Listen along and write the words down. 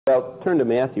Well, turn to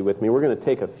Matthew with me. We're going to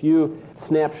take a few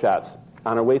snapshots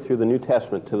on our way through the New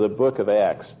Testament to the book of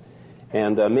Acts.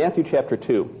 And Matthew chapter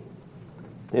 2,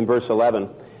 in verse 11.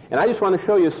 And I just want to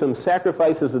show you some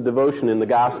sacrifices of devotion in the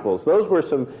Gospels. Those were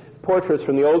some portraits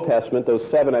from the Old Testament, those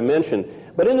 7 I mentioned.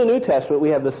 But in the New Testament, we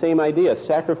have the same idea,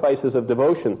 sacrifices of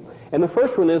devotion. And the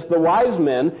first one is the wise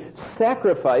men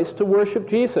sacrificed to worship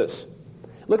Jesus.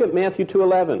 Look at Matthew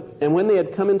 2:11. And when they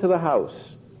had come into the house,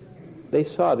 they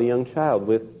saw the young child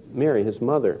with Mary, his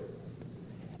mother,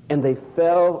 and they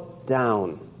fell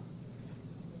down.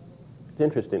 It's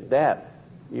interesting.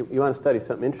 You want to study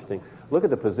something interesting. Look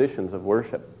at the positions of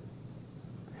worship.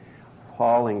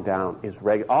 Falling down is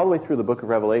regular. All the way through the book of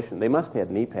Revelation, they must have had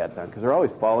knee pads on because they're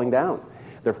always falling down.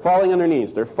 They're falling on their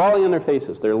knees. They're falling on their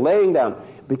faces. They're laying down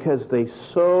because they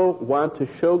so want to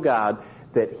show God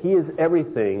that He is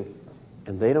everything,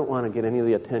 and they don't want to get any of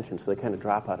the attention, so they kind of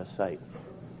drop out of sight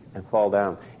and fall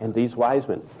down. And these wise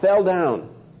men fell down,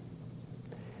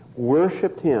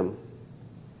 worshipped Him,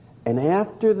 and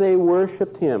after they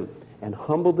worshipped Him and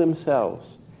humbled themselves,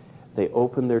 they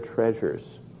opened their treasures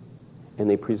and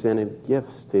they presented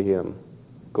gifts to Him: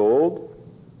 gold,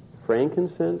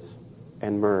 frankincense,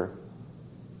 and myrrh.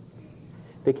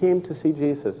 They came to see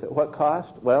Jesus. At what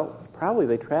cost? Well, probably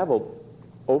they traveled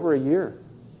over a year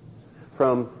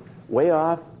from way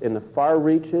off in the far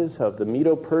reaches of the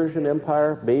Medo-Persian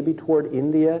Empire, maybe toward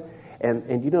India.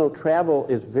 And you know, travel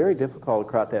is very difficult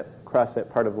across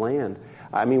that part of land.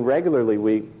 I mean, regularly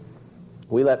we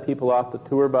let people off the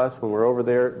tour bus when we're over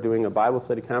there doing a Bible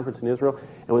study conference in Israel,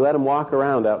 and we let them walk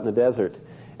around out in the desert.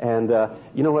 And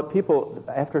you know what? People,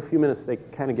 after a few minutes, they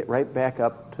kind of get right back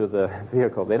up to the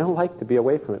vehicle. They don't like to be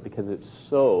away from it because it's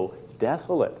so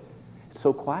desolate. It's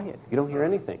so quiet. You don't hear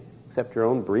anything except your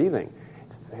own breathing.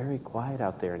 It's very quiet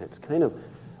out there, and it's kind of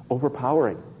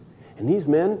overpowering. And these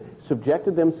men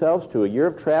subjected themselves to a year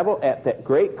of travel at that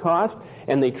great cost,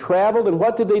 and they traveled, and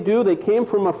what did they do? They came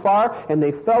from afar, and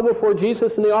they fell before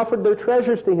Jesus, and they offered their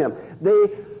treasures to Him. They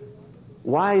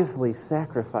wisely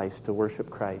sacrificed to worship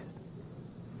Christ.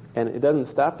 And it doesn't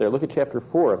stop there. Look at chapter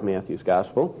 4 of Matthew's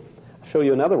Gospel. I'll show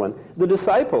you another one. The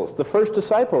disciples, the first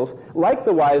disciples, like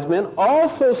the wise men,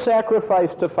 also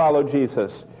sacrificed to follow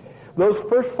Jesus. Those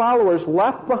first followers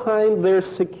left behind their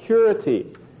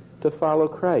security to follow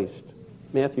Christ.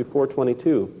 Matthew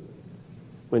 4:22.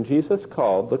 When Jesus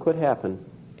called, look what happened.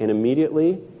 And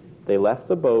immediately they left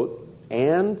the boat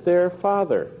and their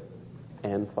Father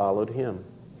and followed Him.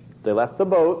 They left the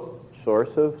boat,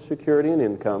 source of security and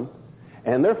income,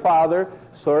 and their Father,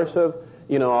 source of,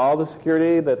 all the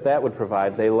security that would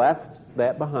provide. They left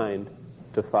that behind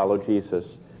to follow Jesus.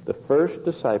 The first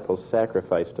disciples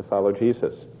sacrificed to follow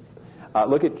Jesus.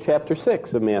 Look at chapter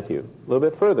 6 of Matthew, a little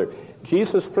bit further.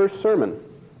 Jesus' first sermon.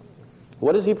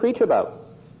 What does He preach about?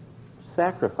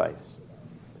 Sacrifice.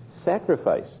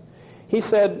 Sacrifice. He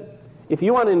said, if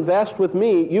you want to invest with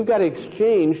me, you've got to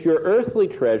exchange your earthly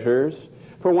treasures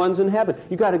for ones in heaven.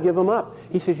 You've got to give them up.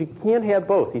 He says you can't have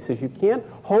both. He says you can't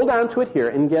hold on to it here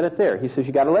and get it there. He says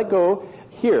you got to let go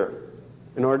here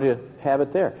in order to have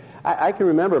it there. I can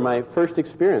remember my first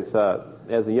experience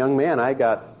as a young man. I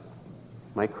got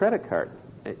my credit card.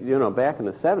 Back in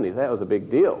the 70s, that was a big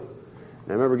deal. And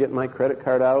I remember getting my credit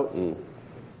card out, and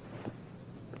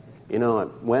I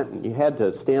went, and you had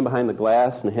to stand behind the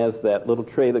glass, and it has that little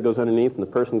tray that goes underneath, and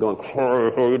the person going,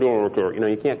 how you doing, sir?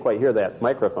 You can't quite hear that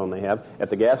microphone they have at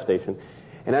the gas station.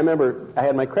 And I remember I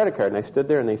had my credit card, and I stood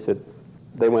there, and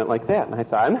they went like that. And I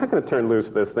thought, I'm not going to turn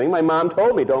loose this thing. My mom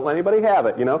told me, don't let anybody have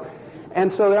it, And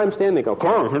so there I'm standing, they go,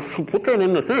 come on, put that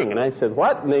in the thing. And I said,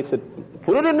 what? And they said,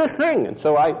 put it in the thing. And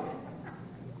so I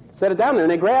set it down there,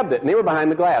 and they grabbed it, and they were behind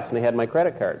the glass, and they had my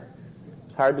credit card.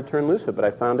 It's hard to turn loose it, but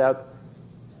I found out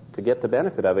to get the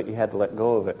benefit of it, you had to let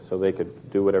go of it so they could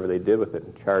do whatever they did with it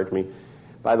and charge me.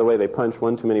 By the way, they punched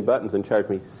one too many buttons and charged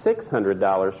me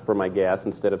 $600 for my gas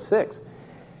instead of $6.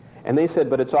 And they said,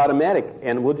 but it's automatic,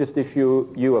 and we'll just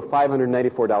issue you a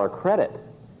 $594 credit.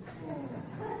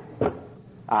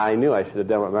 I knew I should have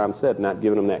done what Mom said, not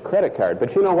giving them that credit card.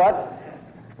 But you know what?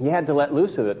 You had to let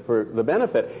loose of it for the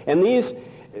benefit. And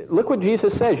look what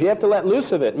Jesus says. You have to let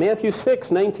loose of it. Matthew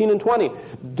 6:19 and 20.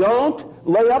 Don't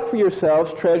lay up for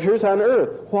yourselves treasures on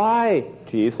earth. Why,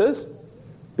 Jesus?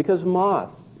 Because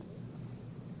moth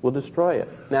will destroy it.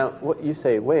 Now, what you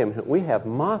say, wait a minute, we have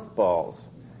mothballs.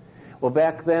 Well,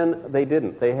 back then, they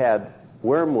didn't. They had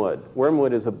wormwood.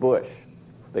 Wormwood is a bush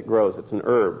that grows. It's an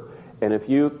herb. And if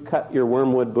you cut your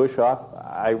wormwood bush off,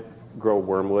 I grow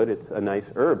wormwood. It's a nice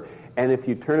herb. And if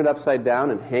you turn it upside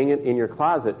down and hang it in your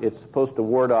closet, it's supposed to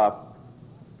ward off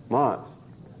moths.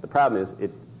 The problem is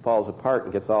it falls apart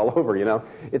and gets all over,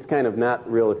 It's kind of not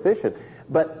real efficient.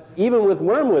 But even with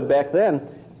wormwood back then,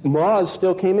 moths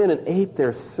still came in and ate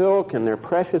their silk and their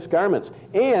precious garments.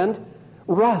 And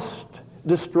rust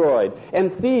destroyed.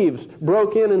 And thieves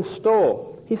broke in and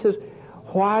stole. He says,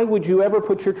 why would you ever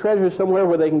put your treasures somewhere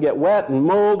where they can get wet and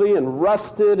moldy and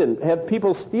rusted and have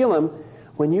people steal them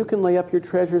when you can lay up your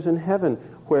treasures in heaven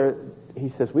where, he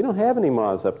says, we don't have any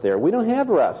moths up there. We don't have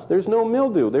rust. There's no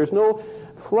mildew. There's no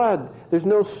flood. There's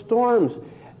no storms.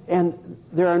 And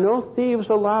there are no thieves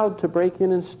allowed to break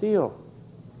in and steal.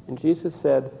 And Jesus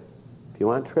said, if you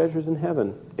want treasures in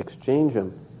heaven, exchange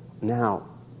them now.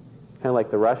 Kind of like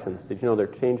the Russians. Did you know they're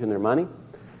changing their money?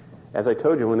 As I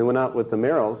told you, when we went out with the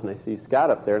Merrills, and I see Scott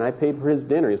up there, and I paid for his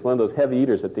dinner. He's one of those heavy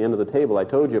eaters at the end of the table I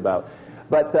told you about.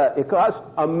 But it cost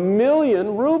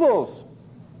 1,000,000 rubles.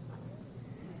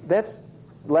 That's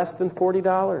less than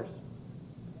 $40.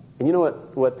 And you know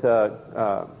what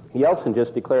Yeltsin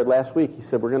just declared last week? He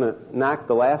said, we're going to knock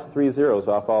the last 3 zeros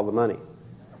off all the money.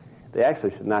 They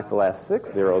actually should knock the last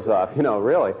 6 zeros off,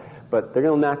 really. But they're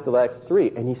going to knock the last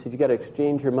 3. And he said, you got to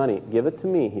exchange your money. Give it to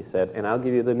me, he said, and I'll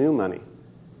give you the new money.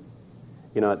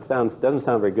 It doesn't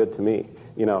sound very good to me,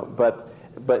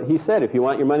 But he said, if you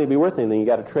want your money to be worth anything, you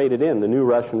got to trade it in, the new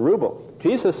Russian ruble.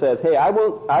 Jesus says, hey, I'm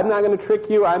not going to trick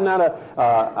you. I'm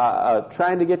not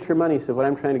trying to get your money. He said, what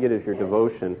I'm trying to get is your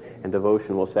devotion, and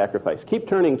devotion will sacrifice. Keep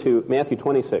turning to Matthew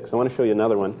 26. I want to show you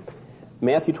another one.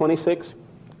 Matthew 26,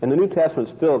 and the New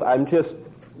Testament's filled. I'm just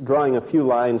drawing a few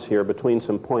lines here between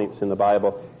some points in the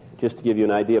Bible just to give you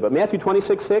an idea. But Matthew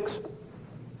 26:6,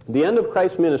 the end of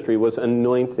Christ's ministry was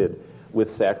anointed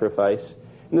with sacrifice.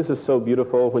 And this is so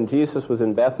beautiful. When Jesus was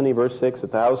in Bethany, verse 6,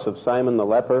 at the house of Simon the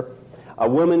leper, a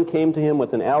woman came to him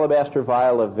with an alabaster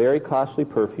vial of very costly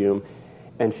perfume,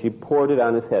 and she poured it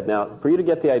on his head. Now, for you to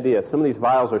get the idea, some of these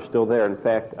vials are still there. In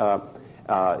fact,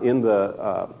 in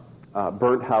the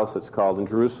burnt house, it's called, in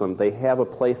Jerusalem, they have a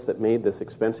place that made this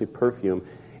expensive perfume,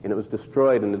 and it was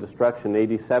destroyed in the destruction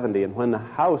in AD 70. And when the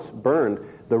house burned,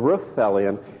 the roof fell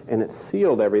in, and it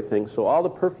sealed everything, so all the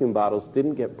perfume bottles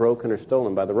didn't get broken or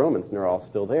stolen by the Romans, and they're all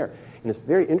still there. And it's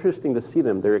very interesting to see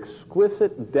them. They're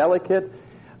exquisite, delicate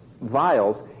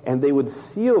vials, and they would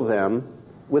seal them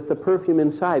with the perfume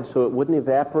inside so it wouldn't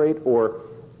evaporate or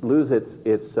lose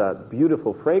its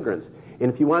beautiful fragrance.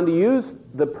 And if you wanted to use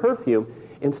the perfume,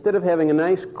 instead of having a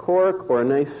nice cork or a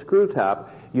nice screw top,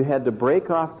 you had to break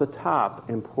off the top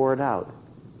and pour it out,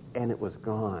 and it was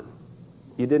gone.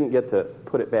 You didn't get to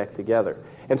put it back together.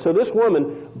 And so this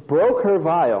woman broke her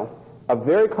vial of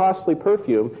very costly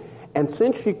perfume, and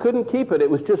since she couldn't keep it, it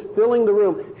was just filling the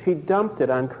room, she dumped it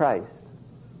on Christ.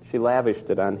 She lavished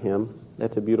it on him.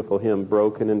 That's a beautiful hymn,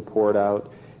 broken and poured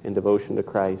out in devotion to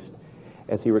Christ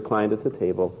as he reclined at the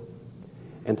table.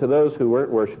 And to those who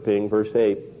weren't worshiping, verse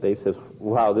 8, they says,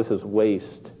 wow, this is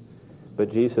waste.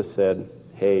 But Jesus said,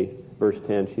 hey, verse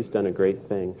 10, she's done a great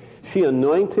thing. She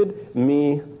anointed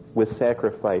me with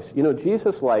sacrifice.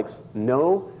 Jesus likes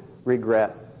no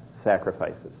regret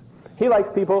sacrifices. He likes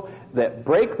people that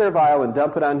break their vial and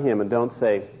dump it on him and don't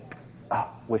say,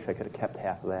 wish I could have kept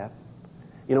half of that.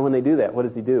 When they do that, what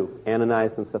does he do?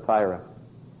 Ananias and Sapphira.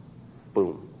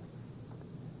 Boom.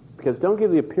 Because don't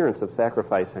give the appearance of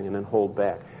sacrificing and then hold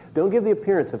back. Don't give the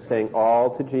appearance of saying,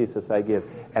 all to Jesus I give,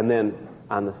 and then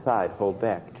on the side hold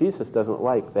back. Jesus doesn't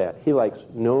like that. He likes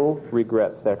no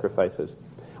regret sacrifices.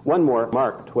 One more,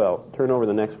 Mark 12. Turn over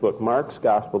the next book. Mark's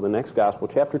Gospel, the next Gospel,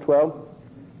 chapter 12.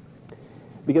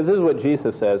 Because this is what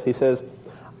Jesus says. He says,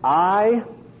 I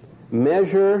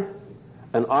measure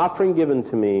an offering given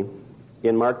to me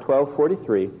in Mark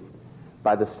 12:43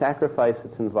 by the sacrifice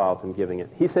that's involved in giving it.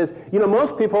 He says,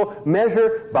 most people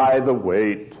measure by the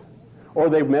weight, or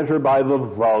they measure by the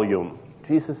volume.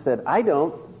 Jesus said, I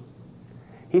don't.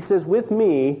 He says, with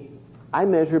me, I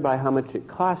measure by how much it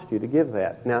cost you to give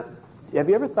that. Now, have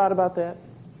you ever thought about that?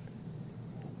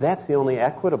 That's the only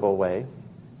equitable way.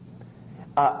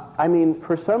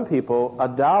 For some people,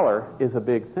 $1 is a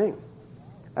big thing.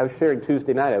 I was sharing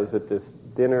Tuesday night. I was at this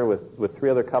dinner with 3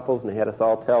 other couples, and they had us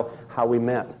all tell how we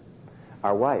met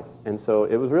our wife. And so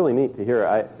it was really neat to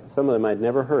hear. Some of them I'd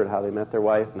never heard how they met their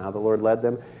wife and how the Lord led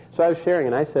them. So I was sharing,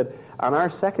 and I said, on our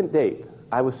second date,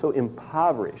 I was so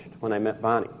impoverished when I met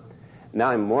Bonnie.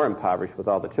 Now I'm more impoverished with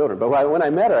all the children. But when I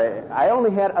met her, I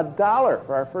only had $1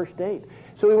 for our first date.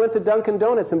 So we went to Dunkin'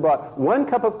 Donuts and bought 1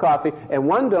 cup of coffee and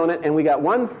 1 donut, and we got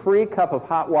 1 free cup of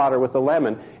hot water with a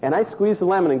lemon. And I squeezed the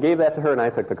lemon and gave that to her, and I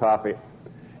took the coffee.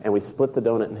 And we split the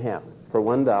donut in half for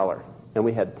 $1. And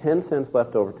we had 10 cents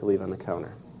left over to leave on the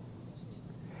counter.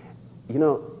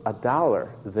 $1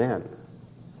 then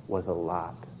was a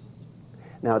lot.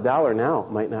 Now, $1 now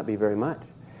might not be very much.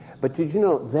 But did you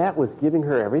know that was giving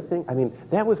her everything?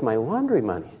 That was my laundry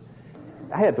money.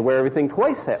 I had to wear everything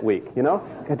twice that week, you know.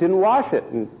 I didn't wash it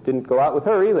and didn't go out with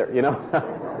her either, you know,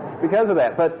 because of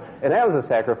that. And that was a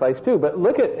sacrifice too. But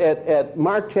look at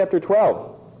Mark chapter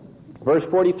 12, verse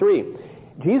 43.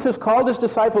 Jesus called his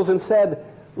disciples and said,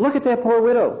 look at that poor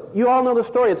widow. You all know the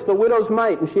story. It's the widow's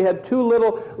mite, and she had 2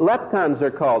 little leptons,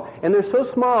 they're called. And they're so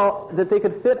small that they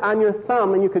could fit on your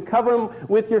thumb, and you could cover them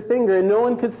with your finger, and no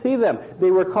one could see them.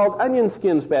 They were called onion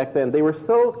skins back then. They were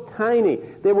so tiny.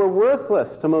 They were worthless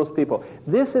to most people.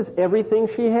 This is everything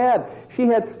she had. She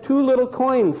had 2 little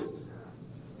coins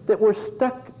that were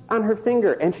stuck on her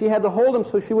finger, and she had to hold them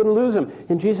so she wouldn't lose them.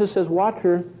 And Jesus says, watch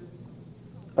her.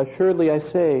 Assuredly I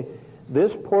say,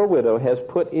 this poor widow has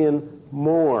put in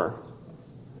more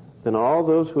than all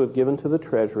those who have given to the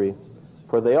treasury,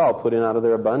 for they all put in out of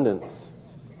their abundance.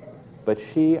 But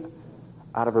she,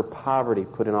 out of her poverty,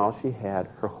 put in all she had,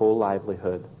 her whole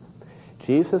livelihood.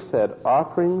 Jesus said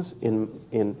offerings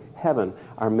in heaven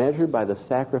are measured by the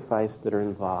sacrifice that are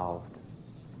involved.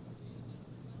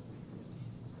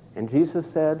 And Jesus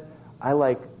said, I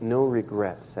like no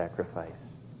regret sacrifice.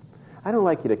 I don't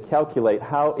like you to calculate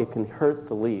how it can hurt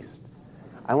the least.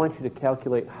 I want you to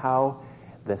calculate how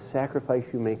the sacrifice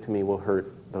you make to me will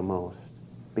hurt the most.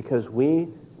 Because we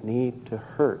need to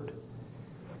hurt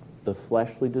the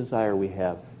fleshly desire we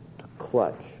have to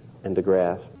clutch and to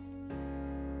grasp.